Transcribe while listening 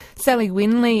Sally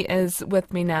Wenley is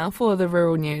with me now for the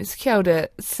Rural News. Kia ora,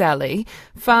 Sally.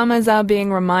 Farmers are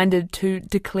being reminded to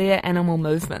declare animal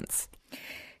movements.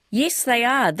 Yes, they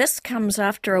are. This comes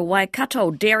after a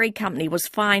Waikato dairy company was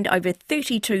fined over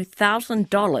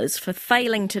 $32,000 for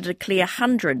failing to declare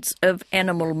hundreds of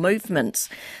animal movements.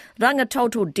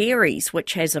 Rangitoto Dairies,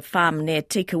 which has a farm near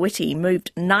Tikawiti,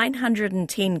 moved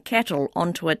 910 cattle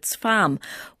onto its farm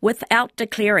without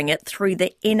declaring it through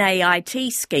the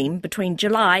NAIT scheme between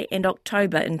July and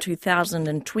October in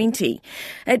 2020.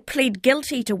 It pled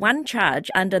guilty to one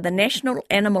charge under the National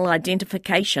Animal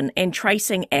Identification and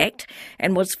Tracing Act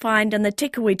and was fined in the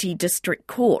Tikawiti District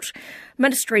Court.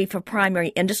 Ministry for Primary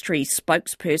Industries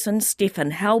spokesperson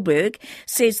Stefan Halberg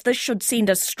says this should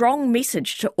send a strong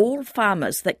message to all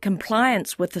farmers that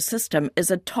compliance with the system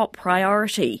is a top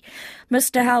priority.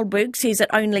 Mr Halberg says it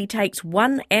only takes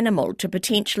one animal to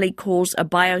potentially cause a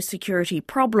biosecurity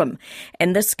problem,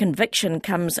 and this conviction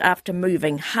comes after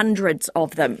moving hundreds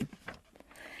of them.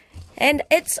 And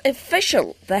it's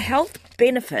official, the health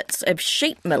benefits of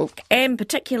sheep milk, and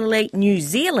particularly New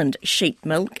Zealand sheep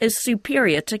milk, is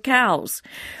superior to cows.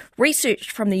 Research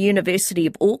from the University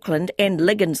of Auckland and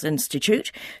Liggins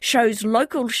Institute shows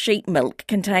local sheep milk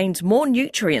contains more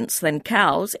nutrients than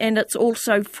cows, and it's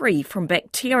also free from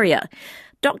bacteria.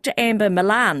 Dr Amber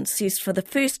Milan says for the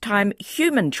first time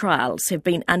human trials have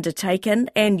been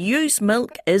undertaken and ewe's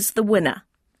milk is the winner.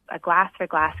 A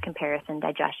glass-for-glass comparison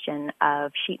digestion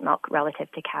of sheep milk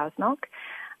relative to cow's milk.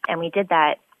 And we did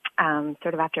that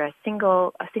sort of after a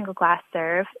single glass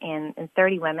serve in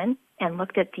 30 women and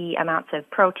looked at the amounts of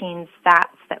proteins,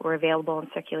 fats that were available in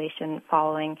circulation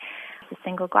following the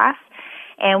single glass.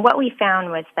 And what we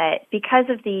found was that because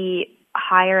of the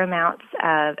higher amounts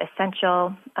of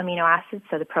essential amino acids,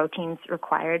 so the proteins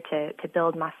required to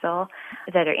build muscle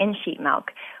that are in sheep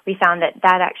milk, we found that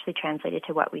actually translated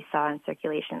to what we saw in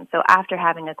circulation. So after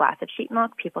having a glass of sheep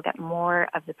milk, people get more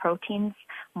of the proteins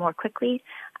more quickly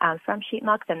from sheep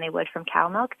milk than they would from cow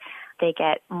milk. They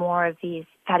get more of these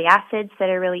fatty acids that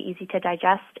are really easy to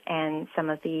digest and some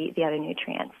of the other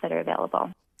nutrients that are available.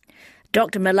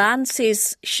 Dr Milan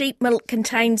says sheep milk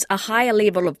contains a higher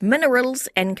level of minerals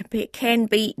and can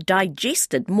be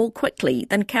digested more quickly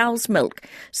than cow's milk,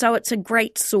 so it's a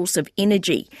great source of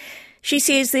energy. She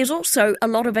says there's also a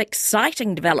lot of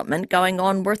exciting development going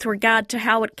on with regard to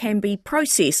how it can be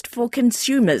processed for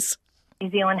consumers. New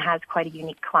Zealand has quite a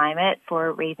unique climate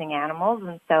for raising animals,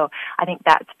 and so I think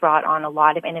that's brought on a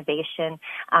lot of innovation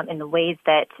in the ways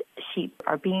that sheep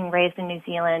are being raised in New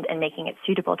Zealand and making it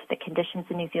suitable to the conditions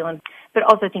in New Zealand, but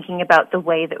also thinking about the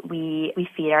way that we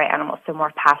feed our animals, so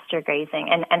more pasture grazing,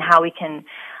 and how we can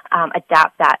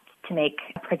adapt that to make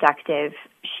a productive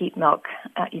sheep milk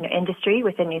industry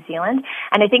within New Zealand.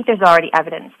 And I think there's already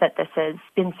evidence that this has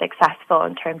been successful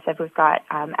in terms of we've got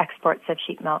exports of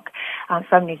sheep milk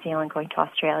from New Zealand going to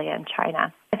Australia and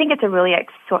China. I think it's a really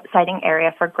exciting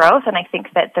area for growth, and I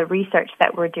think that the research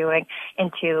that we're doing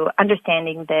into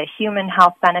understanding the human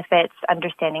health benefits,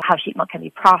 understanding how sheep milk can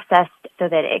be processed so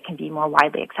that it can be more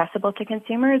widely accessible to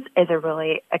consumers is a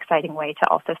really exciting way to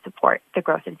also support the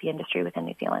growth of the industry within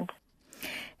New Zealand.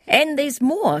 And there's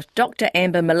more. Dr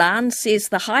Amber Milan says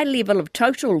the high level of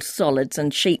total solids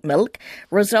in sheep milk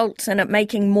results in it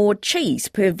making more cheese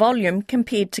per volume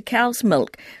compared to cow's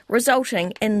milk,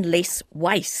 resulting in less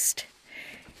waste.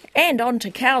 And on to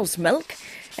cow's milk.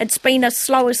 It's been a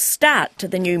slower start to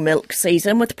the new milk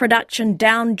season, with production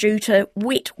down due to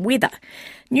wet weather.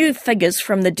 New figures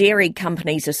from the Dairy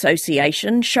Companies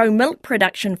Association show milk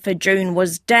production for June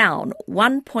was down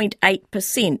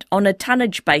 1.8% on a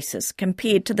tonnage basis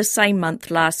compared to the same month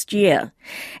last year.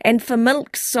 And for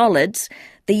milk solids,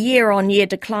 the year-on-year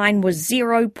decline was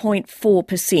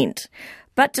 0.4%.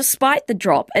 But despite the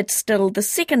drop, it's still the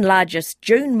second largest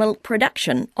June milk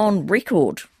production on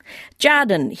record.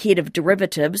 Jarden Head of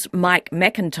Derivatives Mike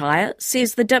McIntyre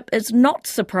says the dip is not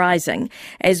surprising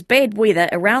as bad weather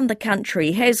around the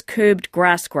country has curbed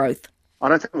grass growth. I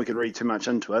don't think we could read too much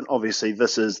into it. Obviously,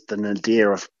 this is the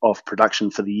nadir of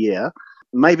production for the year.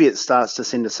 Maybe it starts to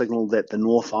send a signal that the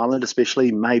North Island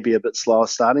especially may be a bit slower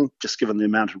starting, just given the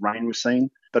amount of rain we've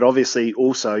seen. But obviously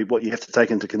also what you have to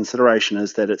take into consideration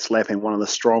is that it's lapping one of the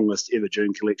strongest ever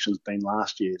June collections being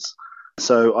last year's.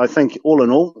 So I think all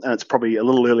in all, it's probably a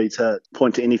little early to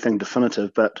point to anything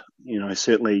definitive, but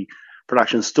certainly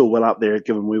production's still well up there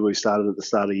given where we started at the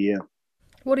start of the year.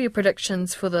 What are your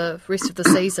predictions for the rest of the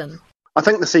season? I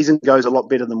think the season goes a lot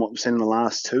better than what we've seen in the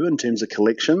last two in terms of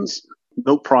collections.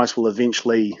 Milk price will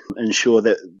eventually ensure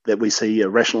that we see a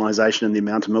rationalisation in the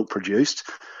amount of milk produced,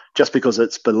 just because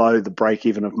it's below the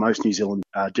break-even of most New Zealand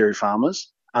dairy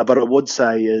farmers. But I would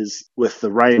say is with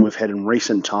the rain we've had in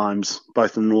recent times,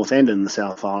 both in the North and in the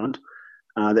South Island,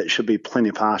 that should be plenty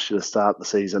of pasture to start the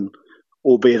season,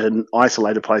 albeit in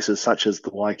isolated places such as the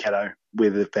Waikato, where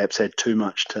they've perhaps had too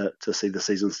much to see the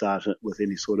season start with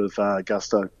any sort of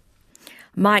gusto.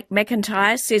 Mike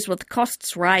McIntyre says with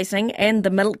costs rising and the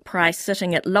milk price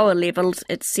sitting at lower levels,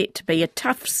 it's set to be a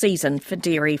tough season for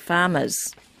dairy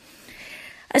farmers.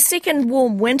 A second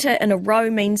warm winter in a row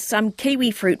means some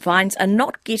kiwi fruit vines are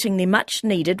not getting their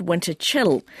much-needed winter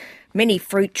chill. Many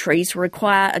fruit trees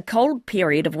require a cold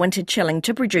period of winter chilling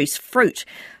to produce fruit,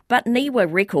 but NIWA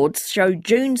records show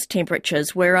June's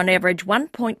temperatures were on average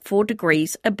 1.4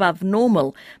 degrees above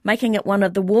normal, making it one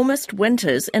of the warmest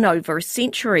winters in over a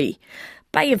century.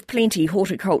 Bay of Plenty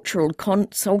horticultural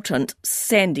consultant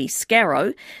Sandy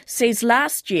Scarrow says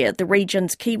last year the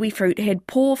region's kiwi fruit had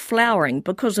poor flowering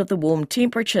because of the warm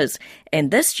temperatures,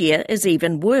 and this year is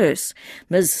even worse.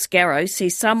 Ms Scarrow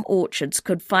says some orchards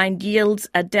could find yields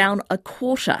are down a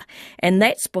quarter, and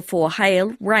that's before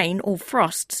hail, rain or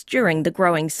frosts during the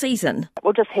growing season.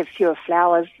 We'll just have fewer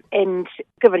flowers, and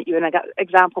giving you an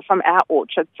example from our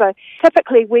orchard. So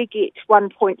typically we get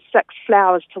 1.6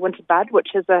 flowers to winter bud,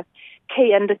 which is a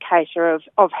key indicator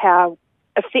of how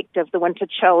effective the winter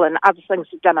chill and other things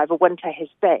we've done over winter has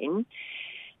been.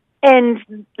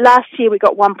 And last year we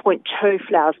got 1.2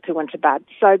 flowers per winter bud,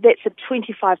 so that's a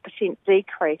 25%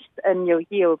 decrease in your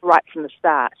yield right from the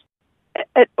start.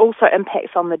 It also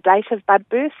impacts on the date of bud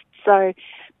burst, so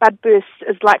bud burst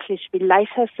is likely to be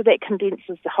later, so that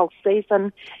condenses the whole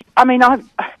season. I mean,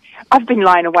 I've been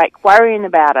lying awake worrying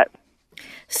about it.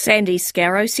 Sandy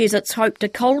Scarrow says it's hoped a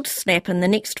cold snap in the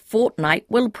next fortnight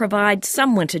will provide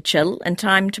some winter chill in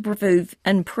time to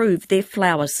improve their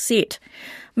flower set.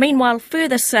 Meanwhile,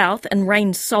 further south in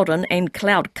rain-sodden and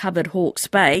cloud-covered Hawke's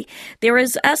Bay, there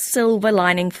is a silver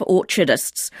lining for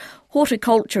orchardists.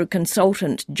 Horticulture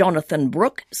consultant Jonathan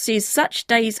Brooke says such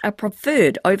days are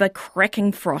preferred over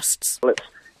cracking frosts. Well, it's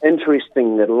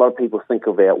interesting that a lot of people think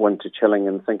about winter chilling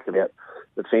and think about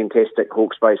the fantastic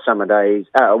Hawke's Bay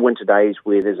winter days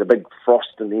where there's a big frost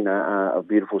and then a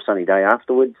beautiful sunny day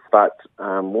afterwards. But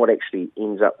what actually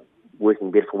ends up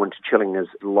working better for winter chilling is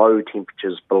low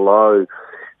temperatures below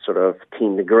sort of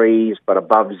 10 degrees but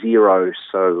above zero.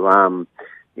 So,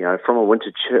 from a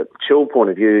winter chill point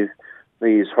of view,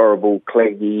 these horrible,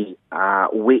 claggy,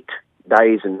 wet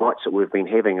days and nights that we've been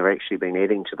having have actually been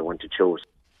adding to the winter chills.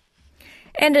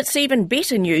 And it's even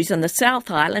better news in the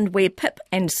South Island, where pip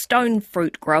and stone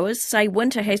fruit growers say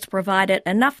winter has provided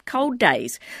enough cold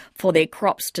days for their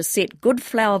crops to set good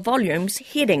flower volumes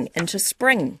heading into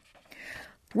spring.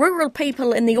 Rural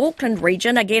people in the Auckland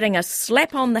region are getting a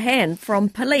slap on the hand from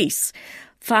police.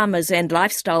 Farmers and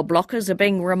lifestyle blockers are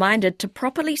being reminded to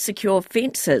properly secure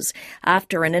fences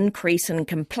after an increase in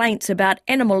complaints about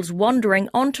animals wandering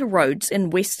onto roads in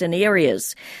western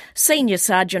areas. Senior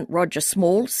Sergeant Roger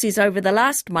Small says over the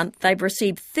last month they've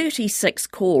received 36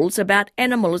 calls about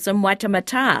animals in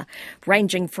Waitemata,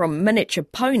 ranging from miniature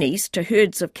ponies to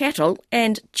herds of cattle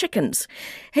and chickens.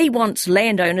 He wants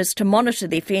landowners to monitor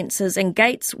their fences and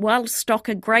gates while stock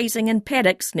are grazing in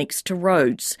paddocks next to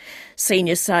roads.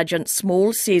 Senior Sergeant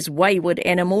Small says wayward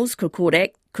animals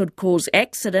could cause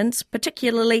accidents,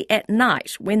 particularly at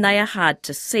night when they are hard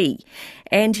to see.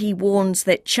 And he warns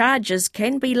that charges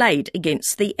can be laid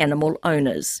against the animal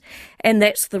owners. And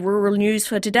that's the rural news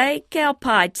for today. Kia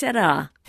pai te rā.